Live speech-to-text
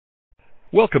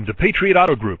Welcome to Patriot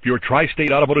Auto Group, your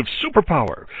tri-state automotive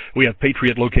superpower. We have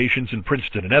Patriot locations in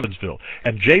Princeton and Evansville,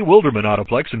 and J. Wilderman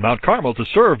Autoplex in Mount Carmel to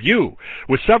serve you.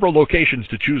 With several locations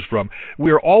to choose from,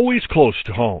 we are always close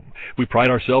to home. We pride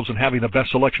ourselves in having the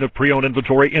best selection of pre-owned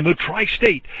inventory in the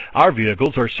tri-state. Our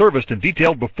vehicles are serviced and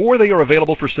detailed before they are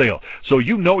available for sale, so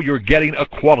you know you're getting a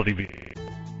quality vehicle.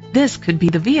 This could be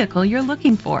the vehicle you're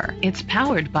looking for. It's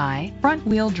powered by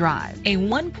front-wheel drive, a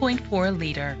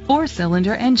 1.4-liter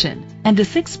four-cylinder engine, and a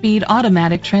 6-speed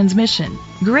automatic transmission.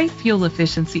 Great fuel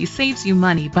efficiency saves you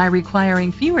money by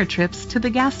requiring fewer trips to the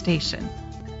gas station.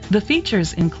 The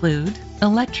features include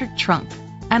electric trunk,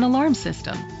 an alarm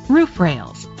system, roof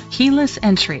rails, keyless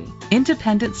entry,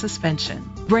 independent suspension,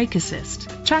 brake assist,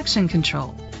 traction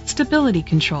control, stability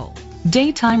control,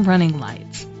 daytime running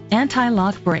lights,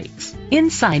 anti-lock brakes.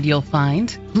 Inside you'll find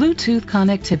Bluetooth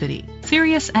connectivity,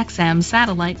 Sirius XM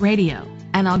satellite radio,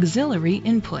 an auxiliary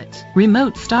input,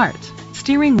 remote start,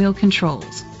 steering wheel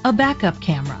controls, a backup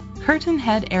camera, curtain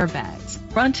head airbags,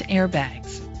 front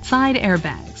airbags, side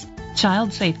airbags,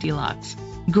 child safety locks.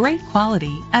 Great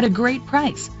quality at a great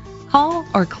price. Call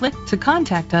or click to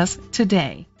contact us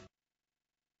today.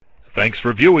 Thanks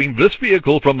for viewing this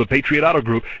vehicle from the Patriot Auto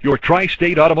Group, your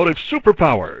tri-state automotive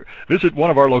superpower. Visit one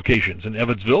of our locations in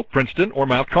Evansville, Princeton, or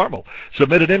Mount Carmel.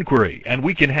 Submit an inquiry, and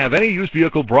we can have any used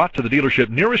vehicle brought to the dealership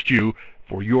nearest you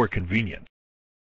for your convenience.